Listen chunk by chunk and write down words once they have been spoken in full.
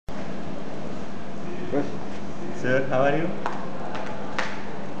Sir, how are you?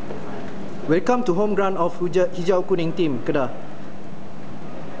 Welcome to home ground of Hijaukuning team, Kedah.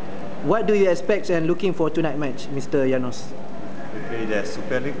 What do you expect and looking for tonight match, Mr. Janos? We play the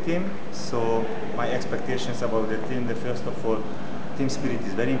Super League team, so my expectations about the team, first of all, team spirit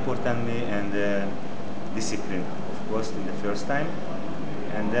is very important to me, and discipline, of course, in the first time.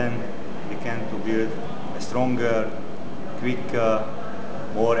 And then we can to build a stronger, quicker,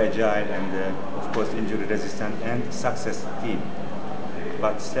 more agile, and of course injury resistant and success team.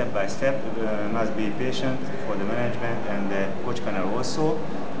 But step by step, must be patient for the management and the coach panel also,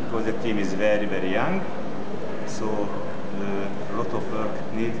 because the team is very, very young. So a lot of work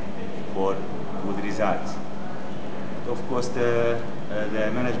need for good results. Of course, the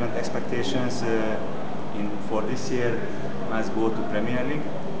management expectations for this year must go to Premier League,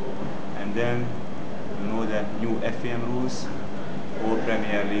 and then you know the new FAM rules for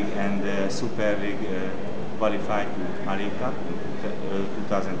Premier League and Super League qualified to Liga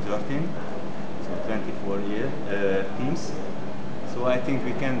 2013, so 24-year teams. So I think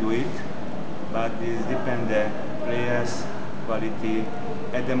we can do it, but this depends the players' quality.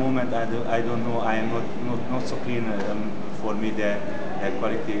 At the moment, I don't know. I am not so clear for me the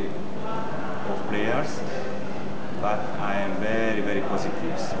quality of players, but I am very, very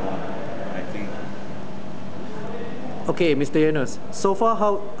positive. So I think. Okay, Mr. Janos. So far,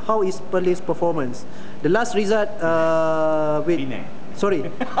 how is Perlis' performance? The last result with Penang.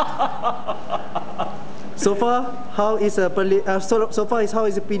 Sorry. So far, how is how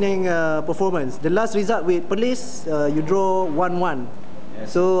is the Penang performance? The last result with Perlis, you draw 1-1.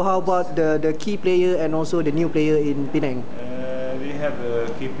 Yes. So how about the key player and also the new player in Penang? We have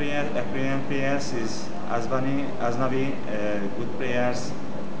key players. Experienced players is Aznavi, good players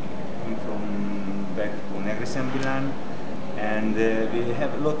from back to Negeri Sembilan, and we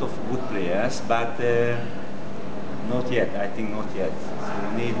have a lot of good players, but not yet. I think not yet. So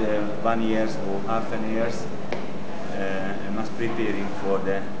we need 1 year or half a year. Must preparing for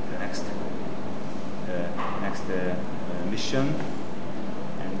the next mission.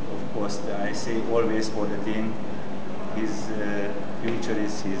 And of course, I say always for the team, his future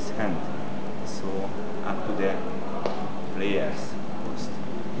is his hand. So up to the players.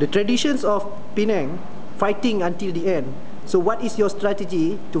 The traditions of Penang, fighting until the end. So what is your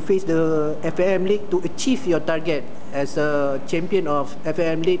strategy to face the FAM League to achieve your target as a champion of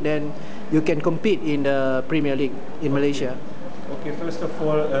FAM League? Then you can compete in the Premier League in Malaysia. Okay, first of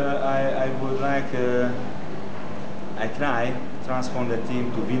all, I would like, I try transform the team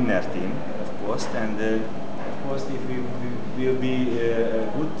to winner team, of course, and of course if we will be a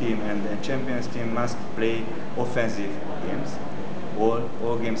good team, and the champions team must play offensive games.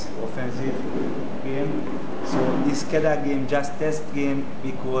 All games offensive game. So this Kedah game just test game,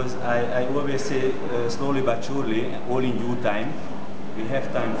 because I always say slowly but surely, all in due time. We have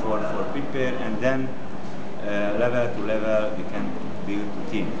time for prepare, and then level to level we can build the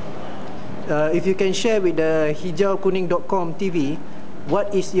team. If you can share with the hijaukuning.com TV,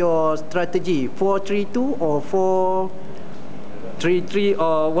 what is your strategy? 4-3-2 or 4-3-3,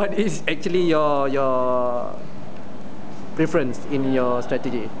 or what is actually your preference in your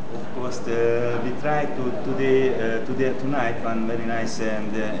strategy? Of course, we try tonight one very nice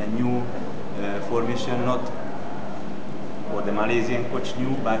and a new formation, not for the Malaysian coach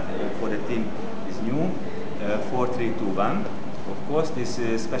new, but for the team is new, 4-3-2-1. Of course, this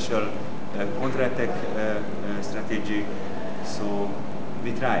special counter-attack strategy. So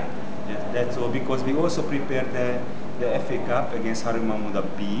we try. That's all, because we also prepared the FA Cup against Harimau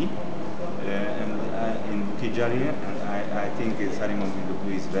B and in Tijari, and I think Harimau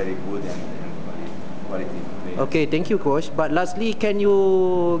B is very good and quality player. Okay, thank you, coach. But lastly, can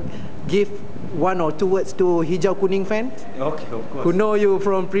you give 1 or 2 words to Hijau Kuning fans? Okay, of course. Who know you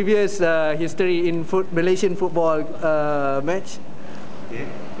from previous history in Malaysian football match? Okay,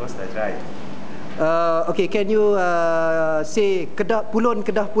 of course I try. Okay, can you say Kedah Pulun,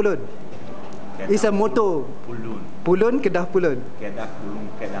 Kedah Pulun? It's a motto. Pulun. Pulun, Kedah Pulun. Kedah Pulun,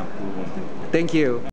 Kedah Pulun. Thank you.